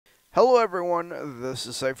Hello everyone, this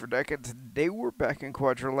is Cipher and today we're back in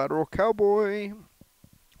Quadrilateral Cowboy.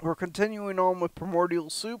 We're continuing on with Primordial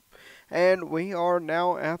Soup, and we are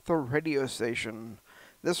now at the radio station.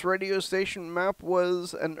 This radio station map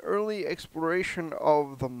was an early exploration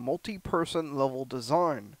of the multi-person level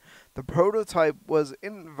design. The prototype was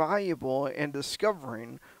invaluable in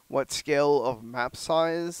discovering what scale of map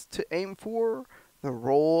size to aim for, the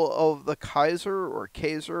role of the Kaiser or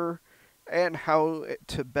Kaiser, and how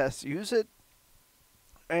to best use it,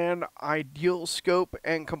 and ideal scope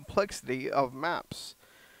and complexity of maps.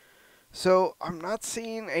 So I'm not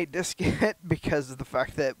seeing a diskette because of the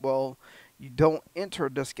fact that, well, you don't enter a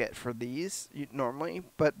diskette for these normally,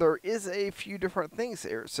 but there is a few different things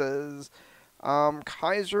here. It says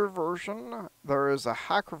Kaiser version, there is a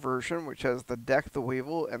hacker version which has the deck, the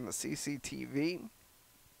Weevil, and the CCTV.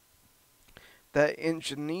 The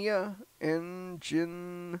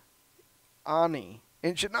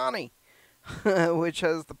Ingenani, which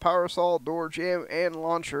has the power saw, door jam, and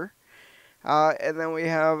launcher. And then we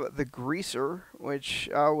have the Greaser, which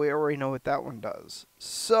we already know what that one does.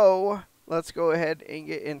 So let's go ahead and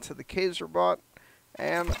get into the Kaiser bot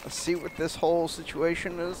and see what this whole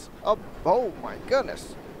situation is. Oh my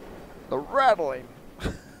goodness, the rattling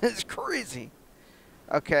is crazy.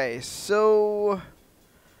 Okay, so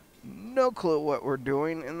no clue what we're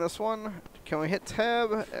doing in this one. Can we hit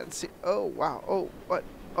tab and see? Oh, wow. Oh, what?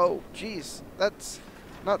 Oh, geez. That's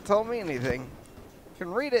not telling me anything.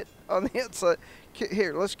 Can read it on the inside.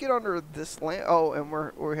 Here, let's get under this lamp. Oh, and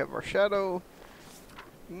we have our shadow.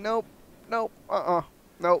 Nope. Nope.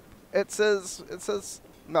 Nope. It says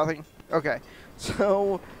nothing. Okay.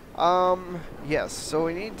 So, yes. So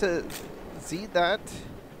we need to see that.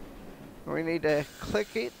 We need to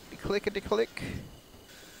click it. Click.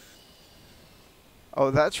 Oh,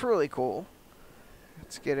 that's really cool.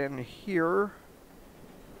 Let's get in here.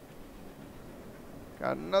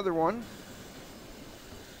 Got another one.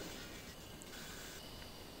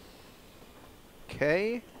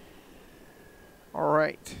 Okay.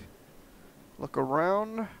 Alright. Look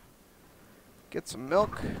around. Get some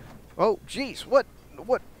milk. Oh, jeez. What?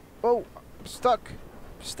 Oh, I'm stuck.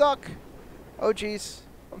 Oh, jeez.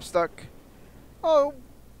 I'm stuck. Oh,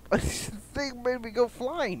 this thing made me go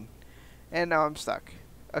flying. And now I'm stuck.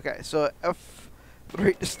 Okay, so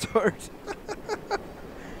F3 to start.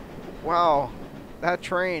 Wow, that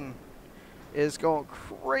train is going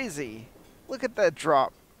crazy. Look at that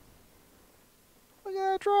drop.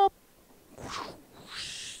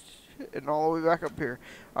 And all the way back up here.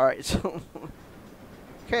 Alright, so...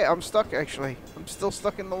 okay, I'm stuck actually. I'm still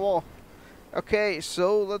stuck in the wall. Okay,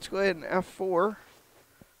 so let's go ahead and F4.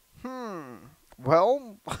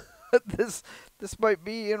 Well... this might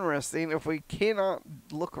be interesting if we cannot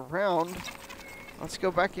look around. Let's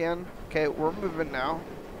go back in. Okay, we're moving now.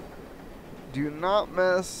 Do not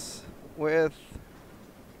mess with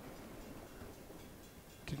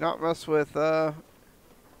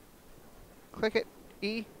click it.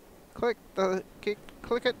 E. Click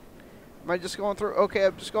it. Am I just going through? Okay,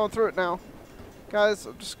 I'm just going through it now. Guys,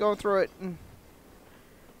 I'm just going through it.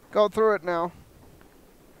 Going through it now.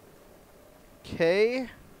 Okay.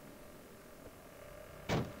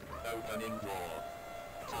 Opening door.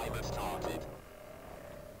 Timer started.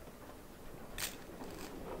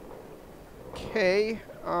 Okay,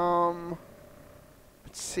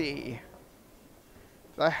 let's see.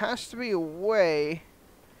 There has to be a way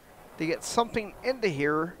to get something into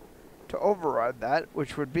here to override that,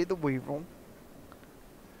 which would be the Weevil.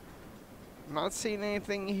 I'm not seeing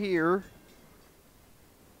anything here.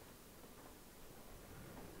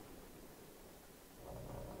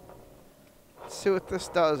 Let's see what this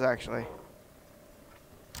does, actually.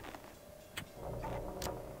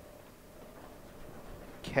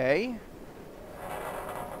 Okay.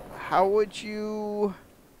 How would you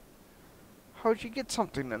get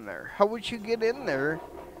something in there? How would you get in there?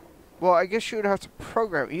 Well, I guess you would have to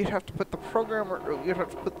program. You'd have to put the programmer. You'd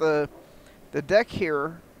have to put the deck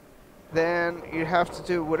here. Then you'd have to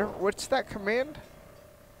do whatever. What's that command?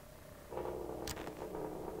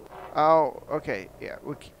 Oh, okay. Yeah.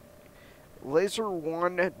 Laser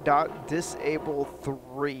 1 dot disable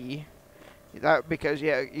 3. That because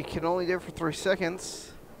yeah, you can only do it for 3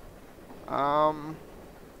 seconds.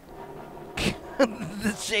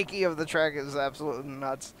 The shaking of the track is absolutely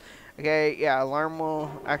nuts. Okay, yeah, alarm will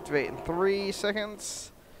activate in 3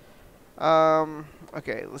 seconds.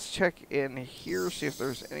 Okay, let's check in here, see if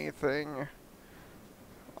there's anything.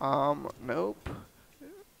 Nope.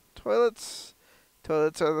 Toilets are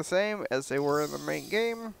the same as they were in the main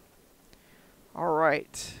game.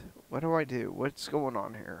 Alright, what do I do? What's going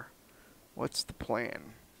on here? What's the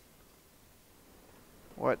plan?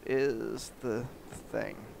 What is the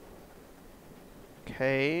thing?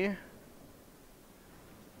 Okay.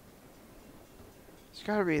 There's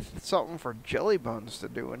gotta be something for jelly bones to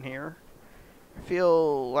do in here. I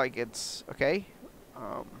feel like it's okay.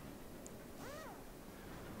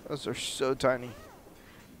 Those are so tiny.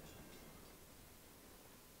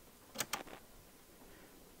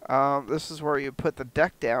 This is where you put the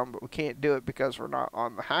deck down, but we can't do it because we're not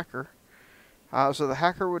on the hacker. So the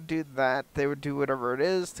hacker would do that. They would do whatever it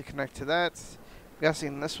is to connect to that. I'm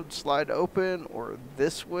guessing this would slide open or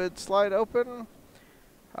this would slide open.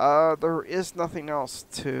 There is nothing else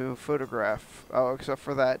to photograph except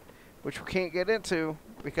for that, which we can't get into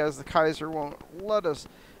because the Kaiser won't let us.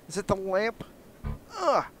 Is it the lamp?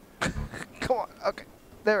 Ugh! Come on. Okay.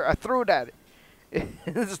 There, I threw it at it.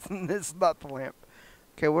 It's not the lamp.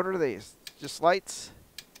 Okay, what are these? Just lights?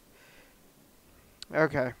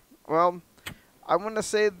 Okay. Well, I'm going to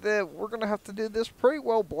say that we're going to have to do this pretty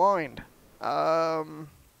well blind. Wow.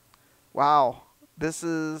 This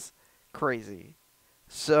is crazy.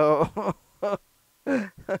 So,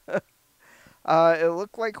 it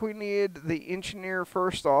looked like we need the engineer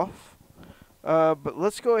first off. But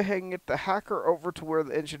let's go ahead and get the hacker over to where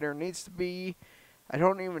the engineer needs to be. I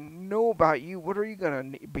don't even know about you. What are you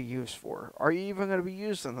going to be used for? Are you even going to be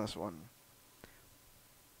used in this one?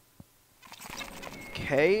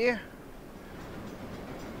 Okay.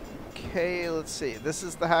 Okay, let's see. This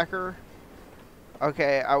is the hacker.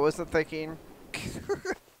 Okay, I wasn't thinking.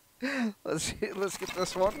 Let's get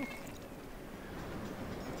this one.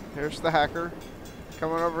 There's the hacker.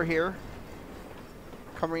 Coming over here.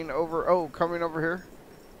 Coming over here.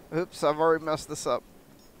 Oops, I've already messed this up.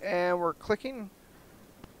 And we're clicking.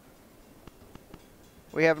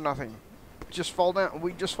 We have nothing. Just fall down.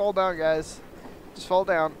 We just fall down, guys. Just fall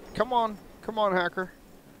down. Come on. Come on, hacker.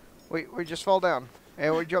 We just fall down.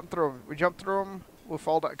 And we jump through them. We jump through them. We'll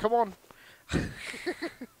fall down. Come on.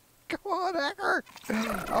 Come on, hacker.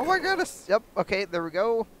 Oh, my goodness. Yep. Okay, there we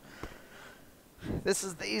go. This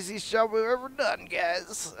is the easiest job we've ever done,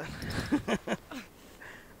 guys.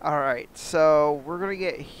 Alright, so we're going to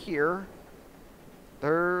get here.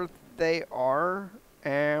 There they are.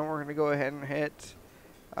 And we're going to go ahead and hit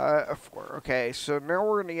F4. Okay, so now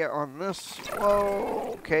we're going to get on this.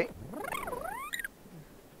 Whoa, okay.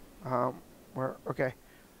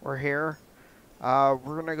 We're here. We're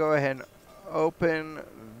going to go ahead and open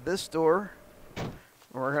this door.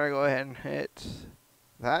 We're going to go ahead and hit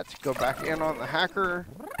that. Go back in on the hacker.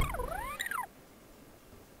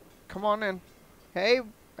 Come on in. Hey,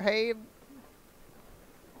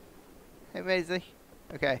 Maisie.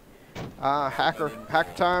 Okay. Hacker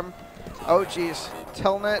time. Oh, jeez.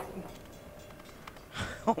 Telnet.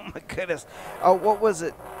 Oh, my goodness. Oh, what was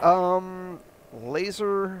it?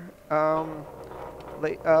 Laser. A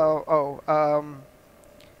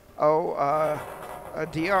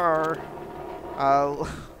DR.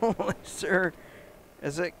 Laser.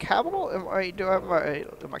 Is it capital? Do I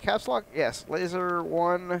have my caps lock? Yes. Laser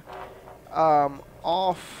 1.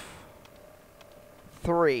 Off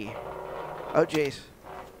 3. Oh, jeez.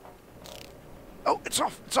 Oh, it's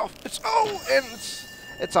off. It's off. And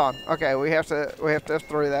it's on. Okay, we have to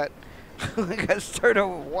F3 that. We gotta start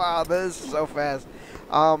over. Wow, this is so fast.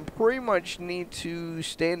 Pretty much need to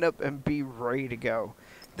stand up and be ready to go.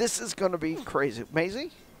 This is gonna be crazy.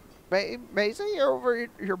 Maisie, Maisie, you're over.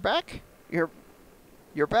 You're back. You're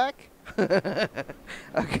back.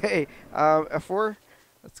 Okay. F4.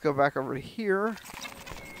 Let's go back over to here.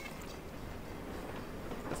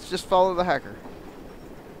 Let's just follow the hacker.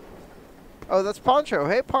 Oh, that's Poncho.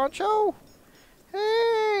 Hey, Poncho.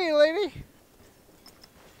 Hey, lady.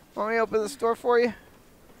 Want me to open this door for you?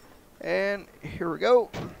 And here we go.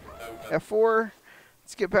 F4.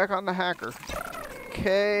 Let's get back on the hacker.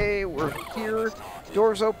 Okay, we're here.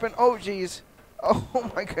 Doors open. Oh, geez.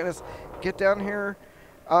 Oh, my goodness. Get down here.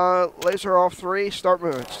 Laser off 3. Start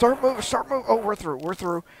moving. Start moving. Oh, we're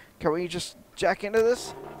through. Can we just jack into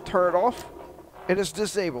this? Turn it off. It is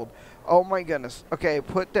disabled. Oh, my goodness. Okay,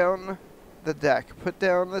 put down the deck.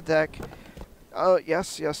 Oh,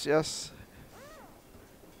 yes.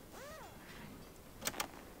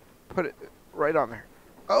 Put it right on there.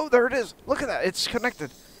 Oh, there it is. Look at that. It's connected.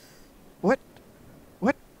 What?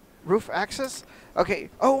 Roof access?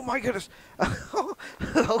 Okay. Oh my goodness.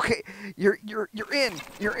 Okay. You're in.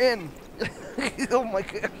 Oh my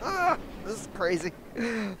god. Ah, this is crazy.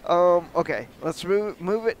 Okay. Let's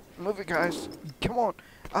move it, guys. Come on.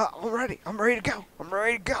 I'm ready to go.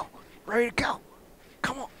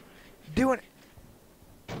 Come on. Doing it.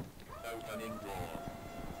 Opening door.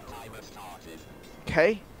 Timer started.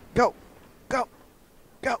 Okay. Go.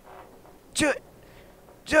 Do it.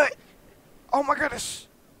 Oh my goodness!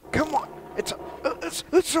 Come on! It's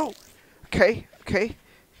so. Okay, okay,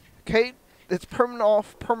 okay. It's permanent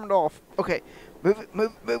off, permanent off. Okay, move it,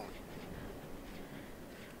 move, move.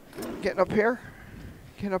 Getting up here,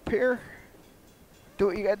 getting up here. Do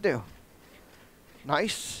what you gotta do.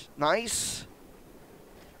 Nice, nice.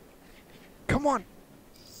 Come on.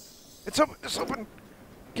 It's open, it's open.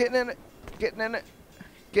 Getting in it, getting in it,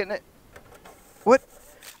 getting it. What?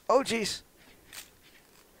 Oh jeez.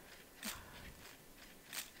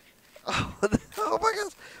 Oh, oh my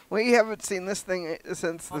gosh. We haven't seen this thing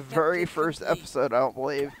since the very first episode, I don't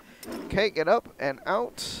believe. Okay, get up and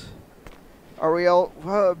out. Are we all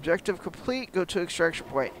objective complete? Go to extraction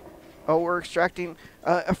point. Oh, we're extracting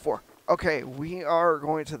F4. Okay, we are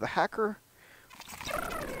going to the hacker.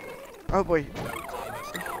 Oh boy.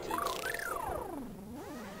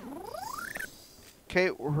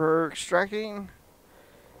 Okay, we're extracting.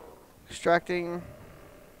 Extracting.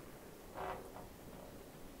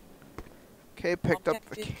 Okay, picked up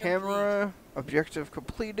the camera. Objective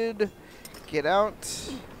completed. Get out.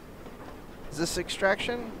 Is this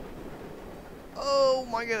extraction? Oh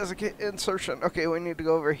my goodness, okay, insertion. Okay, we need to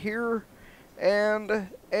go over here and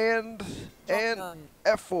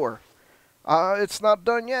F4. It's not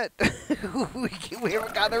done yet. we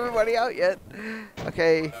haven't got everybody out yet.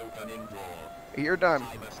 Okay, you're done.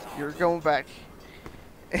 You're going back.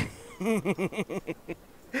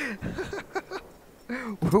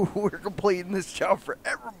 We're completing this job for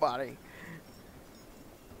everybody.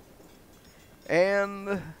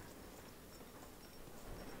 And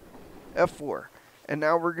F4. And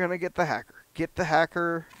now we're going to get the hacker. Get the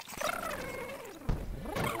hacker.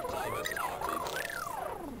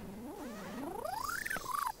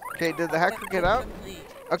 Okay, did the hacker get out?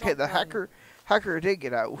 Okay, the hacker did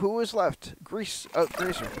get out. Who was left? Greaser.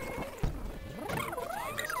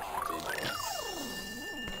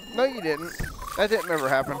 No, you didn't. That didn't ever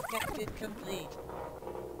happen.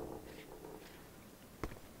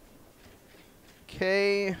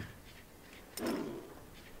 Okay.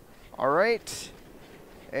 Alright.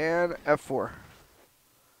 And F4.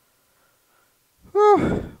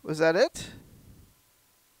 Whew. Was that it?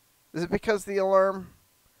 Is it because of the alarm?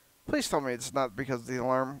 Please tell me it's not because of the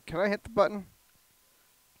alarm. Can I hit the button?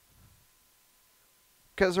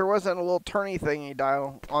 Because there wasn't a little turny thingy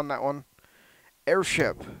dial on that one.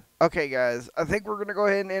 Airship. Okay, guys. I think we're going to go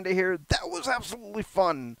ahead and end it here. That was absolutely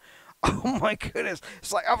fun. Oh, my goodness.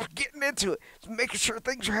 It's like I was getting into it. Making sure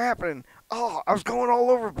things are happening. Oh, I was going all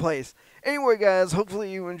over the place. Anyway, guys,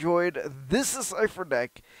 hopefully you enjoyed. This is Cipher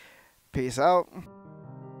Deck. Peace out.